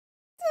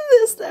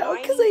just now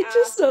because I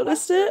just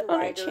noticed it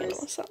on our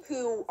channel. So.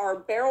 Who are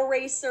barrel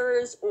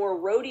racers or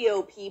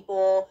rodeo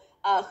people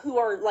who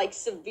are like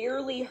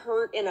severely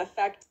hurt and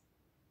affected.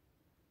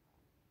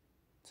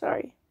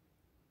 Sorry.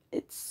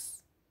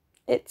 It's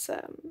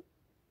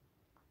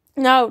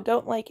no,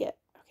 don't like it.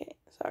 Okay,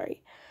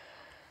 sorry.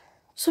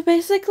 So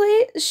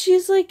basically,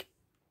 she's like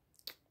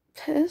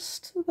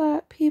pissed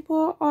that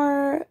people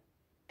are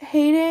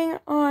hating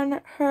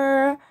on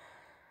her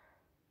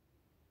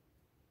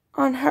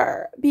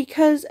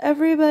because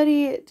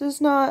everybody does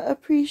not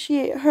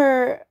appreciate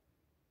her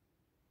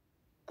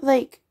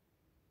like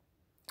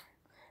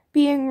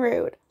being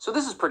rude. So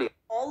this is pretty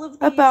all of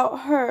these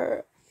about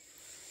her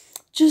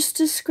just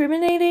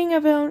discriminating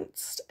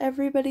against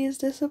everybody's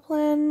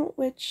discipline,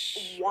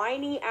 which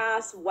whiny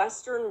ass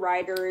Western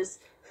riders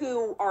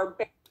who are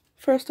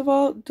first of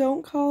all,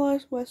 don't call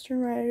us Western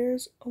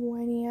riders a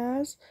whiny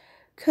ass,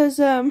 cause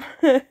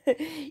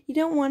you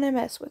don't want to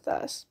mess with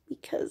us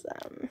because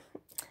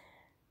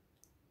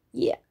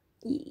yeah,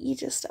 you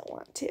just don't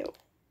want to.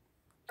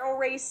 Barrel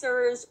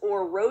racers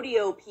or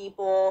rodeo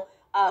people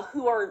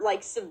who are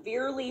like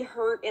severely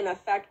hurt and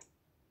affected.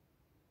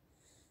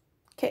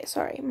 Okay,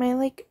 sorry, my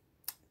like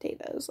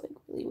data is like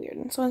really weird,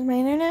 and so is my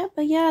internet.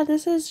 But yeah,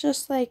 this is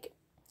just like,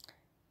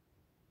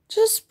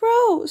 just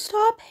bro,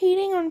 stop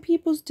hating on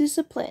people's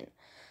discipline.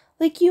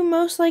 Like, you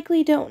most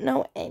likely don't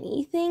know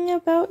anything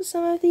about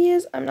some of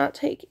these. I'm not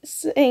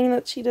saying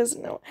that she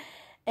doesn't know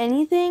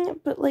anything,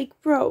 but like,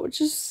 bro,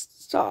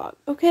 just stop,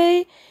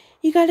 okay?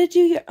 You gotta do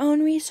your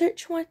own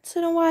research once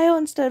in a while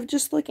instead of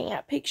just looking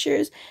at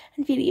pictures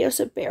and videos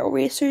of barrel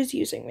racers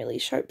using really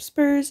sharp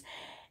spurs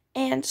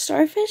and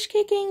starfish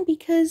kicking,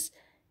 because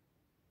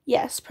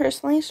yes,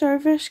 personally,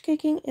 starfish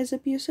kicking is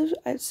abusive.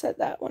 I've said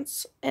that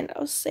once and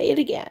I'll say it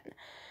again.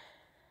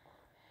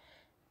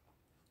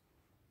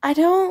 I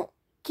don't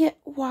get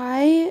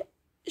why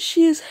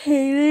she's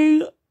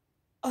hating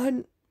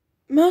on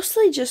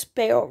mostly just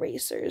barrel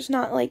racers,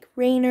 not like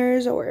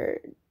reiners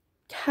or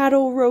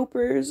cattle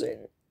ropers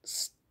and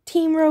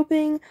team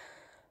roping.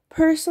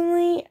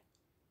 Personally,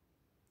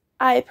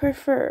 I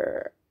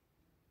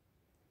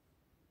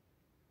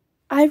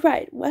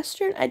ride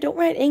Western. I don't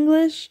ride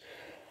English.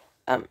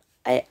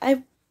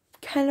 I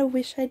kind of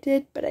wish I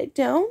did, but I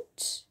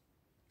don't,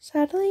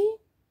 sadly.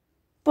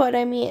 But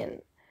I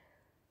mean,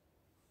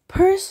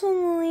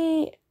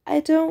 personally, I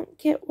don't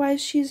get why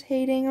she's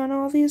hating on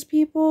all these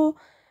people,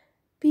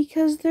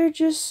 because they're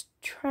just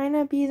trying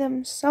to be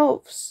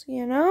themselves,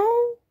 you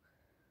know?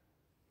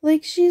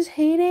 Like, she's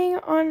hating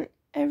on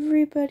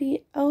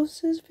everybody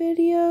else's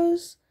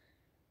videos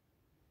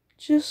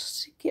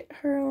just to get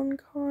her own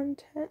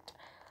content.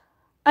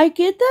 I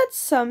get that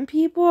some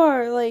people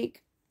are,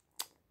 like,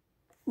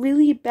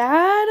 really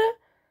bad,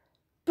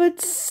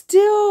 but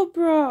still,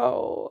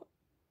 bro,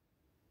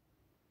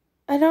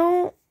 I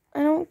don't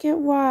get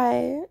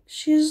why.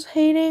 She's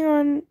hating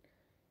on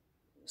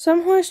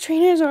some horse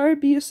trainers are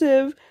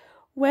abusive.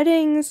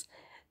 Weddings,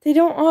 they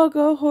don't all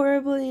go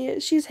horribly.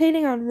 She's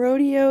hating on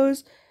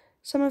rodeos.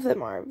 Some of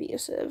them are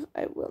abusive,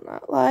 I will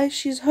not lie.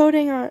 She's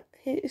hating on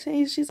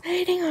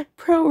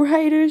pro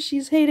riders.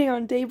 She's hating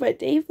on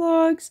day-by-day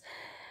vlogs.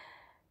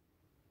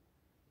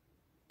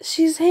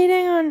 She's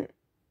hating on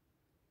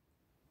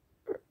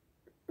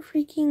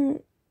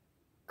freaking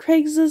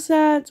Craigslist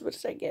ads,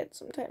 which I get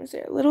sometimes.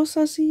 They're a little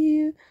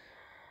sussy.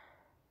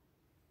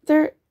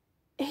 They're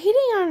hating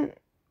on...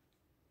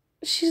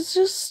 She's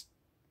just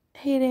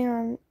hating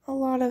on a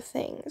lot of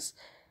things.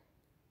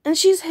 And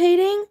she's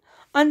hating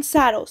on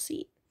saddle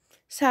seat.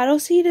 Saddle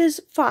seat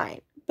is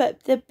fine,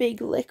 but the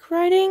big lick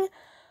riding,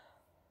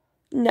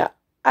 no.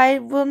 I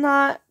will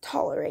not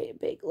tolerate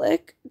big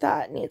lick.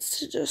 That needs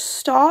to just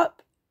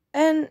stop.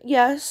 And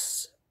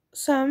yes,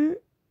 some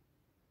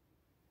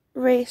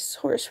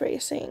horse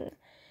racing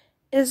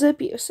is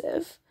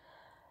abusive.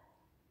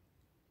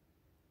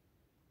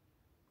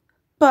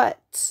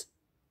 But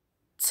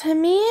to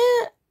me,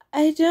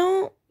 I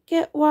don't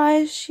get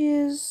why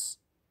she's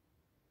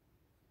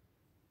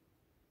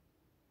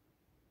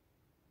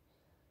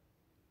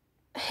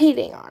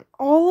hating on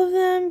all of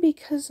them,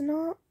 because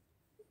not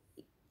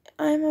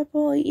I'm a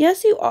bully.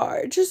 Yes, you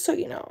are, just so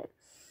you know.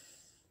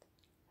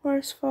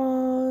 Horse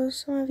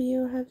falls, some of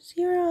you have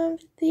zero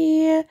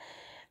empathy.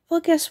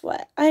 Well, guess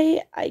what?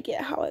 I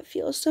get how it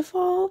feels to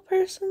fall,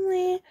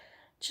 personally,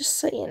 just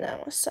so you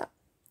know. So,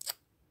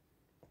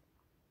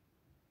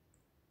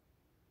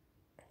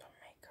 oh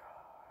my god,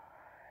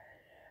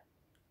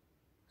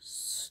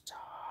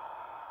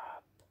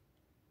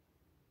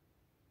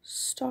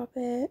 stop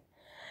it.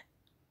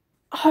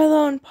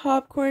 Harlow and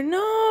Popcorn,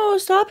 no,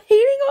 stop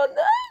hating on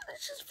that.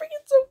 It's just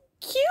freaking so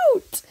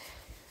cute.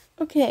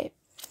 Okay.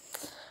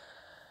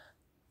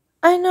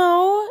 I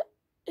know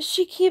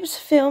she keeps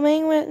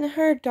filming when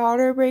her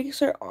daughter breaks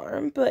her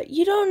arm, but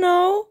you don't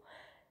know.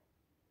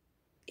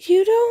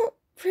 You don't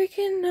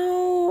freaking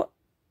know.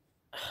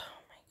 Oh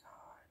my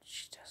god,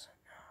 she doesn't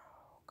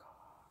know.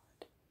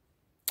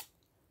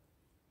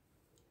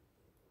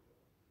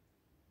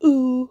 God.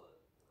 Ooh.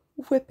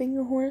 whipping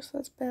a horse,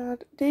 that's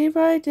bad. Day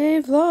by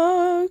day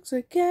vlogs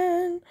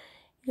again.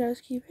 You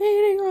guys keep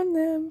hating on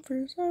them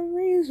for some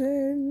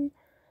reason.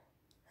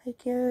 I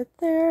get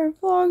their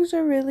vlogs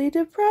are really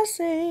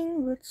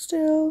depressing, but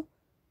still.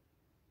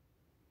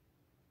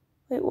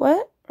 Wait,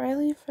 what?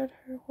 Riley fed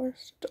her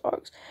horse to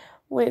dogs.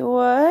 Wait,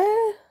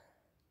 what?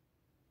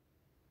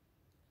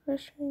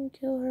 First try and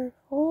kill her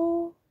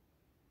foal?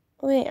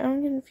 Wait,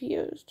 I'm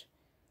confused.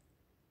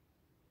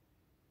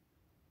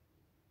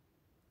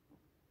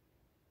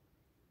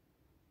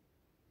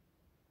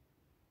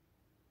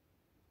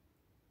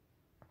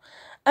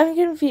 I'm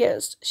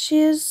confused.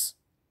 She's,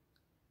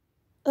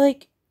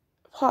 like,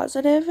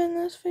 positive in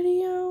this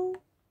video.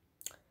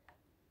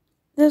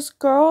 This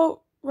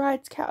girl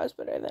rides cows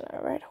better than I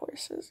ride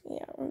horses.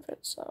 Yeah, but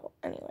so,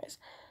 anyways.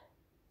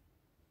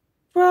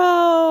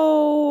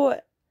 Bro!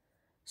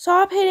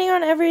 Stop hating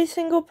on every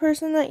single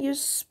person that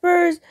uses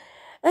spurs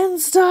and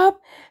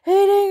stop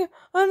hating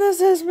on the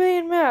Esme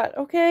and Matt,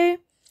 okay?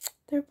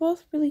 They're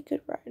both really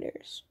good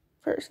riders,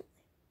 personally.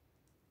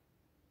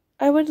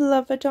 I would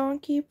love a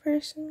donkey,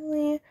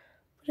 personally,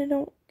 but I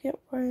don't get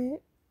why.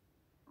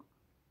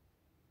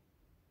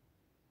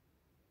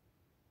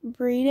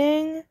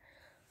 Breeding?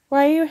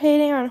 Why are you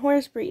hating on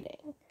horse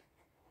breeding?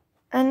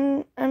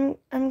 I'm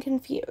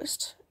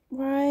confused.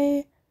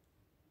 Why?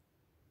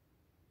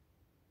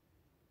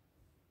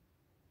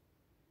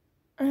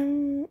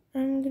 I'm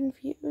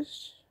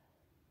confused.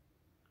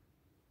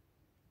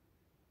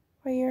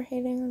 Why you're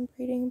hating on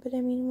breeding, but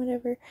I mean,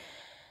 whatever.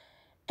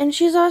 And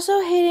she's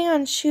also hating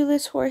on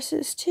shoeless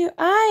horses, too.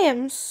 I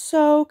am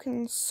so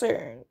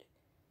concerned.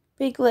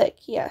 Big lick,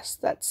 yes,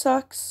 that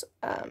sucks.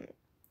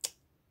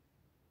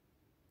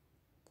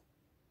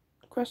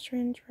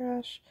 Equestrian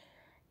trash.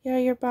 Yeah,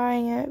 you're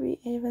buying it,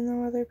 even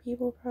though other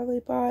people probably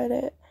bought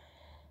it.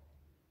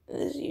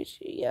 This YouTube,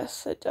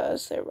 yes, it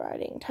does. They're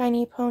riding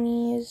tiny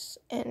ponies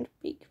and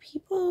big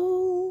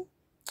people.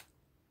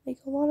 Like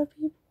a lot of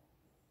people.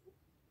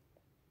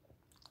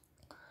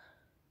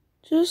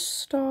 Just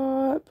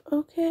stop,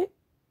 okay?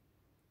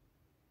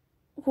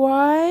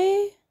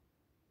 Why?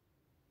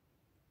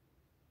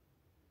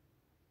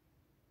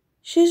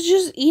 She's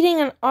just eating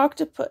an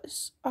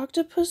octopus.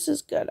 Octopus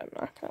is good, I'm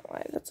not gonna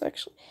lie. That's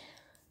actually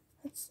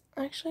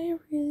a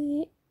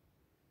really...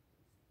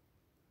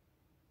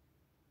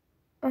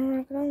 I'm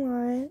not gonna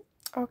lie.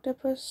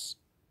 Octopus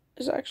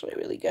is actually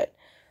really good.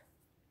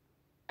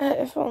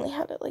 I've only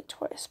had it like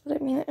twice, but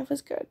I mean, it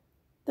was good.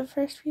 The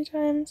first few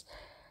times.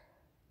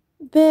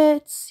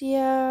 Bits,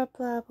 yeah,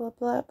 blah, blah,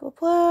 blah, blah,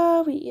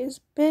 blah. We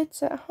use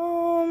bits at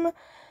home,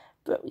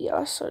 but we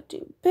also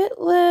do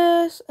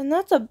bitless, and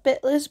that's a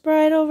bitless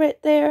bridle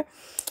right there,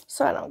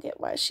 so I don't get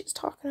why she's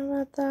talking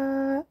about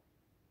that.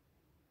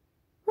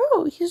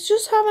 Bro, he's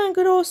just having a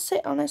good old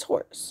sit on his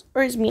horse,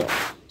 or his mule,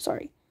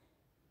 sorry.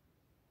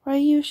 Why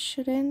you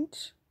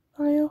shouldn't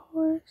buy a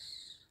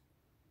horse?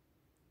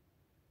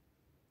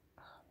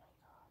 Oh my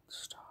god,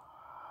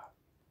 stop.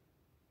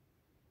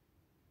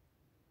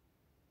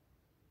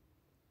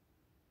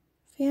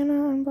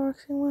 Fana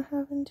unboxing, what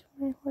happened to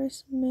my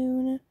horse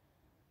Moon?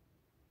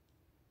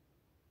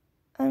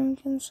 I'm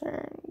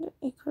concerned.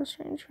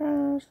 Equestrian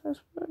trash.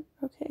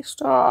 Okay,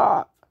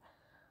 stop.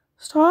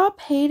 Stop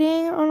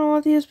hating on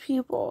all these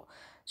people.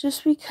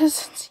 Just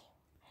because it's...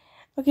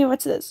 Okay,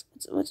 what's this?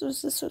 What's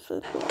this?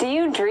 Do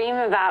you dream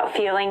about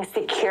feeling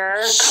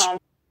secure?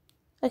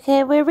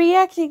 Okay, we're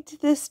reacting to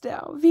this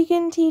now.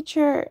 Vegan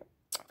teacher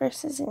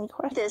versus any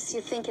question. This,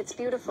 you think it's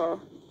beautiful.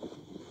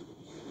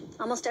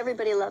 Almost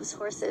everybody loves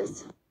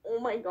horses. Oh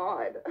my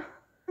god.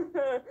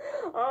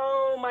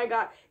 Oh my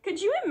god.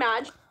 Could you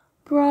imagine?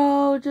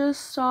 Bro,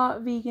 just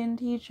stop, vegan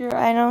teacher.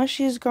 I know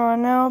she's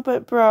gone now,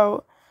 but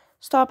bro,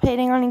 stop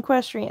hating on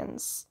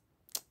equestrians.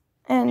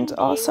 And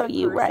also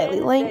you, Riley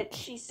Link. That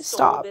she stole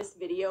stop. This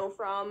video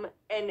from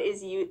and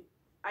is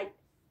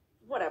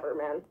whatever,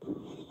 man.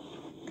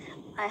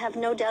 I have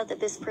no doubt that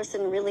this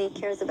person really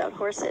cares about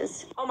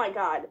horses. Oh my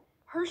god.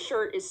 Her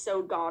shirt is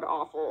so god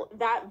awful.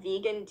 That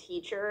vegan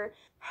teacher.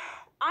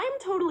 I'm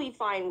totally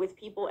fine with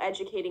people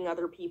educating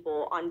other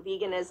people on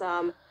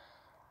veganism.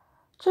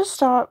 Just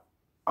stop.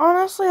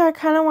 Honestly, I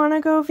kind of want to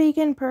go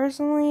vegan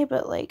personally,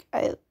 but like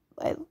I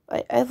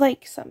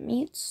like some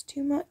meats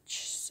too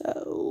much,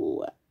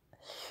 so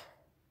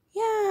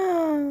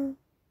yeah.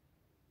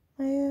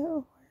 My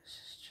horse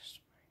is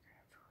just my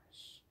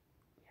horse.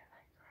 Yeah,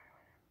 I cry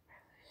whenever I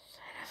lose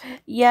sight of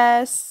it.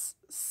 Yes,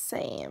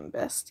 same,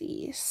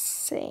 bestie,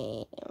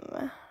 same.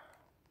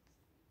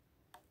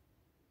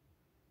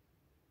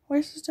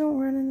 Horses don't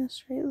run in a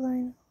straight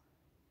line.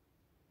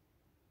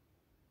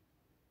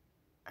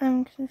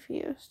 I'm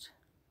confused.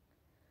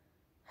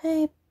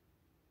 Hey,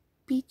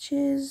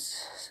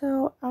 beaches.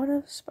 So, out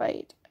of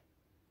spite.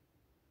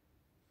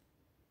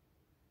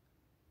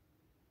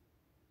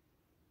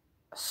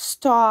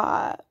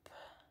 Stop.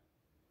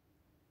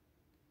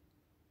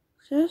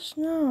 Just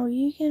know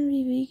you can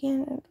be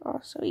vegan and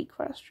also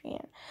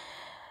equestrian.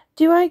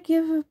 Do I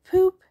give a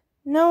poop?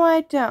 No,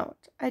 I don't.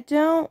 I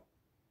don't.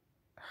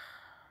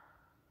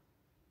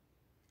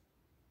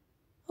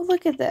 Oh,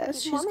 look at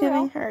this. She's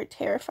giving her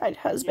terrified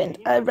husband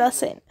a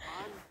lesson.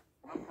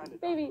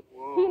 Baby,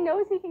 he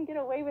knows he can get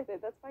away with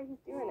it. That's why he's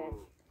doing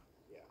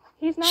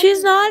it.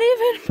 She's not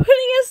even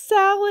putting a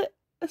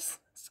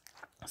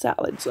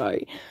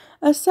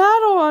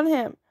saddle on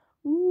him.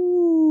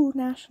 Ooh,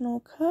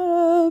 national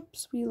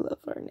cups. We love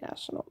our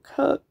national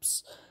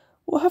cups.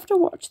 We'll have to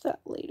watch that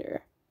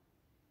later.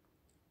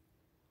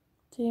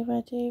 Day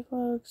by day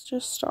vlogs.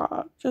 Just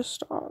stop.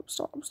 Stop.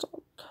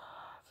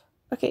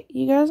 Okay,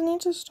 you guys need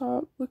to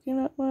stop looking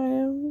at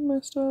my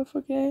stuff,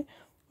 okay?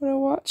 What I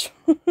watch.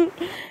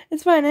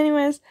 It's fine.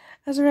 Anyways,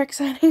 Azarq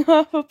signing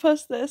off. I'll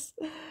post this.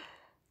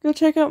 Go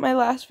check out my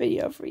last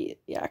video for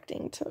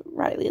reacting to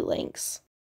Riley Links.